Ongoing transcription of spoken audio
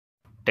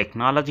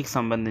టెక్నాలజీకి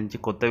సంబంధించి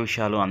కొత్త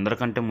విషయాలు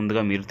అందరికంటే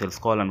ముందుగా మీరు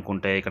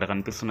తెలుసుకోవాలనుకుంటే ఇక్కడ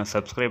కనిపిస్తున్న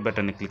సబ్స్క్రైబ్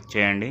బటన్ని క్లిక్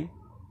చేయండి.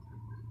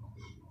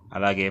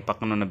 అలాగే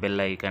పక్కనున్న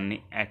బెల్ ఐకాన్ని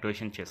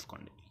యాక్టివేషన్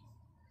చేసుకోండి.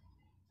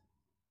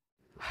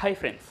 హాయ్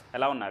ఫ్రెండ్స్,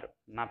 ఎలా ఉన్నారు?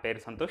 నా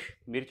పేరు సంతోష్.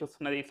 మీరు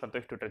చూస్తున్నది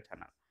సంతోష్ ట్యూటర్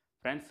ఛానల్.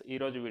 ఫ్రెండ్స్,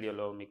 ఈరోజు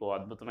వీడియోలో మీకు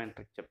అద్భుతమైన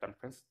ట్రిక్ చెప్తాను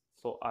ఫ్రెండ్స్.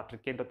 సో ఆ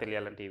ట్రిక్ ఏంటో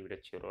తెలియాలంటే ఈ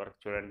వీడియో చివరి వరకు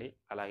చూడండి.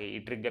 అలాగే ఈ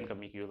ట్రిక్ కనుక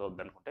మీకు యూజ్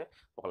అవుద్ది అనుకుంటే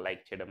ఒక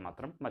లైక్ చేయడం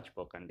మాత్రం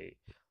మర్చిపోకండి.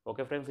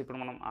 ఓకే ఫ్రెండ్స్, ఇప్పుడు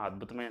మనం ఆ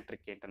అద్భుతమైన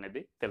ట్రిక్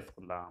ఏంటనేది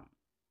తెలుసుకుందాం.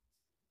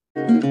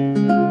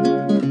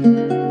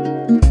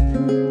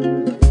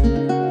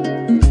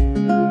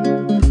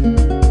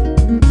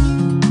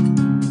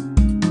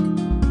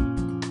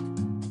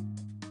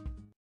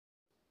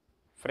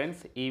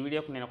 ఫ్రెండ్స్, ఈ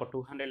వీడియోకి నేను ఒక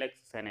 200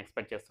 లైక్స్ అని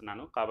ఎక్స్పెక్ట్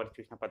చేస్తున్నాను. కాబట్టి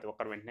చూసిన ప్రతి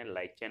ఒక్కరు వెంటనే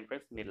లైక్ చేయండి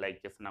ఫ్రెండ్స్. మీరు లైక్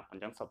చేస్తే నాకు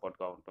కొంచెం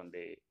సపోర్ట్గా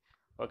ఉంటుంది.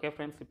 ఓకే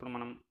ఫ్రెండ్స్, ఇప్పుడు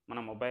మన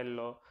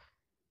మొబైల్లో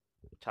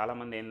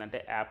చాలామంది ఏంటంటే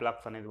యాప్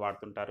లాక్స్ అనేది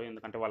వాడుతుంటారు.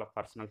 ఎందుకంటే వాళ్ళ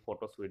పర్సనల్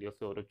ఫొటోస్,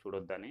 వీడియోస్ ఎవరు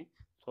చూడొద్దని.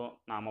 సో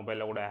నా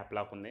మొబైల్లో కూడా యాప్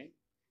లాక్ ఉంది.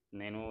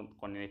 నేను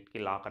కొన్నిటికి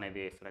లాక్ అనేది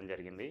వేసడం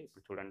జరిగింది.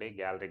 ఇప్పుడు చూడండి,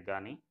 గ్యాలరీకి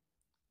కానీ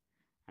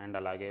అండ్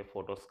అలాగే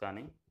ఫొటోస్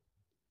కానీ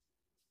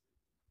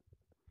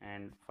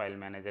అండ్ ఫైల్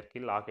మేనేజర్కి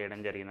లాక్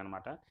వేయడం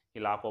జరిగిందనమాట. ఈ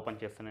లాక్ ఓపెన్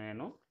చేస్తేనే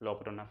నేను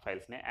లోపల ఉన్న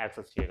ఫైల్స్ని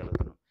యాక్సెస్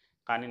చేయగలుగుతాను.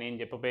 కానీ నేను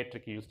చెప్పబోయే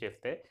ట్రిక్ యూజ్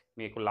చేస్తే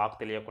మీకు లాక్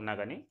తెలియకుండా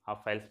కానీ ఆ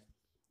ఫైల్స్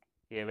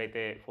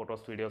ఏవైతే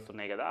ఫొటోస్, వీడియోస్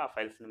ఉన్నాయి కదా, ఆ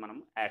ఫైల్స్ని మనం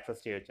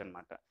యాక్సెస్ చేయొచ్చు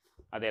అనమాట.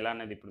 అది ఎలా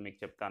అనేది ఇప్పుడు మీకు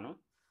చెప్తాను.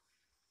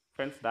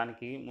 ఫ్రెండ్స్,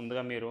 దానికి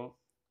ముందుగా మీరు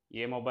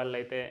ఏ మొబైల్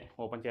అయితే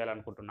ఓపెన్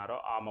చేయాలనుకుంటున్నారో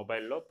ఆ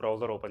మొబైల్లో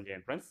బ్రౌజర్ ఓపెన్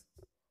చేయండి ఫ్రెండ్స్.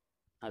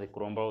 అది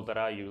క్రోమ్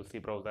బ్రౌజరా, యూసీ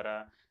బ్రౌజరా,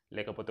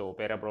 లేకపోతే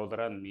ఓపెరా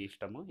బ్రౌజరా, మీ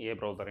ఇష్టము. ఏ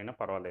బ్రౌజర్ అయినా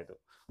పర్వాలేదు.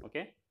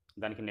 ఓకే,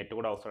 దానికి నెట్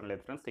కూడా అవసరం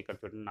లేదు ఫ్రెండ్స్. ఇక్కడ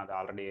చూడండి, నాది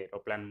ఆల్రెడీ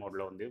ఏరోప్లాన్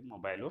మోడ్లో ఉంది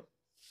మొబైల్.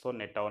 సో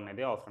నెట్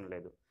అనేది అవసరం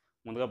లేదు.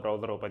 ముందుగా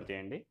బ్రౌజర్ ఓపెన్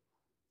చేయండి.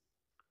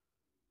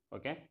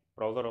 ఓకే,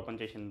 బ్రౌజర్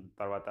ఓపెన్ చేసిన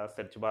తర్వాత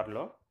సెర్చ్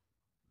బార్లో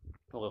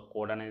ఒక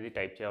కోడ్ అనేది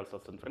టైప్ చేయాల్సి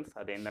వస్తుంది ఫ్రెండ్స్.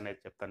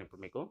 అదేంటనేది చెప్తాను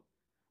ఇప్పుడు మీకు.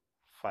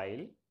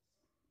 ఫైల్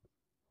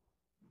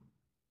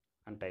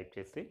అని టైప్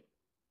చేసి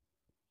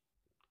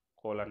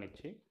కోలన్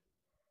ఇచ్చి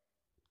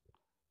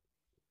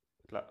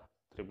ఇట్లా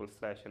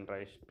 // అని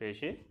రైట్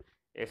చేసి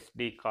SD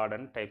కార్డ్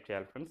అని టైప్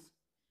చేయాలి ఫ్రెండ్స్.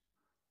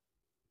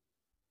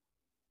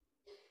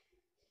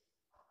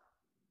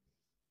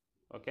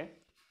 ఓకే,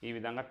 ఈ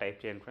విధంగా టైప్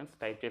చేయండి ఫ్రెండ్స్.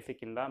 టైప్ చేసి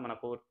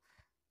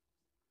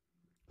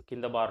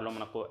కింద బార్లో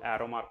మనకు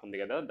యారో మార్క్ ఉంది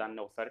కదా, దాన్ని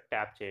ఒకసారి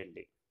ట్యాప్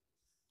చేయండి.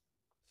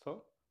 సో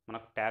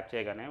మనకు ట్యాప్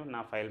చేయగానే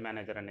నా ఫైల్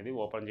మేనేజర్ అనేది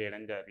ఓపెన్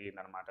చేయడం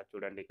జరిగిందనమాట.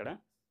 చూడండి, ఇక్కడ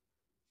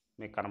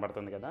మీకు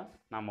కనబడుతుంది కదా,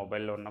 నా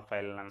మొబైల్లో ఉన్న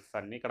ఫైల్స్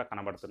అన్నీ ఇక్కడ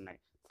కనబడుతున్నాయి.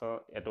 సో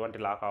ఎటువంటి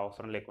లాక్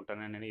అవసరం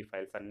లేకుండానే నేను ఈ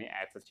ఫైల్స్ అన్నీ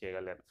యాక్సెస్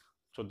చేయగలను.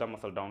 చూద్దాం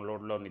అసలు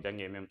డౌన్లోడ్లో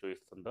నిజంగా ఏమేమి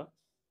చూపిస్తుందో.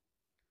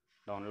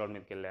 డౌన్లోడ్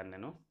మీదకి వెళ్ళాను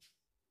నేను.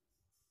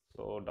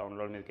 సో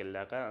డౌన్లోడ్ మీదకి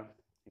వెళ్ళాక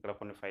ఇక్కడ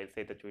కొన్ని ఫైల్స్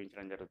అయితే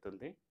చూపించడం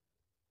జరుగుతుంది.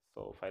 సో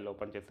ఫైల్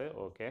ఓపెన్ చేస్తే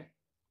ఓకే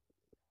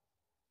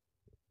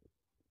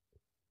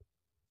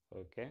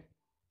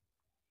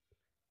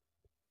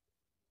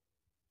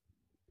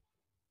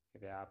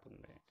ఇది యాప్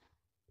ఉంది.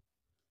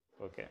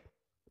 ఓకే,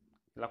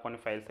 ఇలా కొన్ని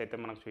ఫైల్స్ అయితే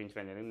మనకు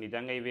చూపించడం జరిగింది.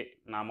 నిజంగా ఇవి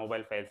నా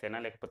మొబైల్ ఫైల్స్ అయినా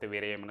లేకపోతే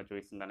వేరే ఏమైనా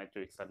చూపిస్తుంది అనేది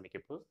చూపిస్తాను మీకు.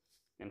 ఇప్పుడు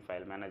నేను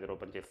ఫైల్ మేనేజర్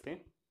ఓపెన్ చేసి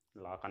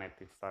లాక్ అనేది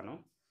తీస్తాను.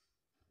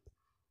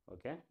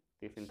 ఓకే,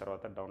 తీసిన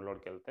తర్వాత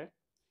డౌన్లోడ్కి వెళ్తే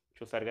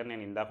చూసారుగా,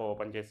 నేను ఇందాక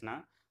ఓపెన్ చేసిన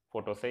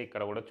ఫొటోసే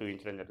ఇక్కడ కూడా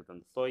చూపించడం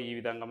జరుగుతుంది. సో ఈ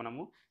విధంగా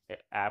మనము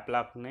యాప్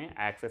లాక్ని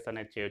యాక్సెస్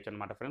అనేది చేయొచ్చు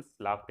అనమాట ఫ్రెండ్స్.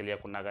 లాక్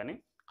తెలియకుండా కానీ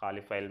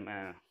ఖాళీ ఫైల్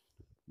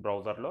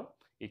బ్రౌజర్లో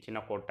ఈ చిన్న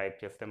కోడ్ టైప్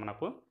చేస్తే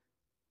మనకు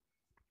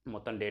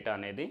మొత్తం డేటా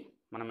అనేది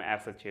మనం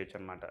యాక్సెస్ చేయొచ్చు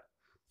అనమాట.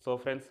 సో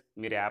ఫ్రెండ్స్,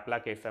 మీరు యాప్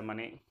లాక్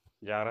వేసామని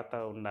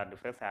జాగ్రత్తగా ఉండాలి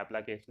ఫ్రెండ్స్. యాప్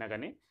లాక్ వేసినా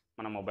కానీ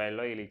మన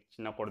మొబైల్లో ఈ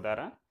చిన్న కోడ్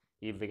ద్వారా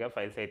ఈజీగా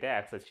ఫైల్స్ అయితే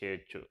యాక్సెస్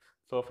చేయొచ్చు.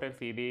 సో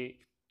ఫ్రెండ్స్, ఇది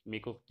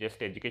మీకు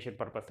జస్ట్ ఎడ్యుకేషన్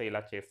పర్పస్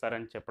ఇలా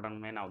చేస్తారని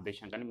చెప్పడమే నా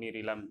ఉద్దేశం, కానీ మీరు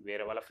ఇలా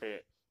వేరే వాళ్ళ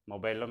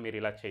మొబైల్లో మీరు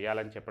ఇలా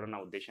చేయాలని చెప్పడం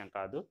నా ఉద్దేశం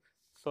కాదు.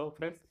 సో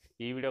ఫ్రెండ్స్,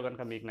 ఈ వీడియో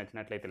కనుక మీకు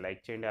నచ్చినట్లయితే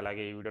లైక్ చేయండి.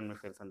 అలాగే ఈ వీడియోని మీ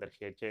ఫ్రెండ్స్ అందరికీ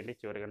షేర్ చేయండి.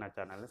 చివరిగా నా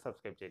ఛానల్ని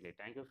సబ్స్క్రైబ్ చేయండి.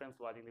 Thank you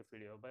friends watching this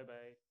video. By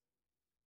by.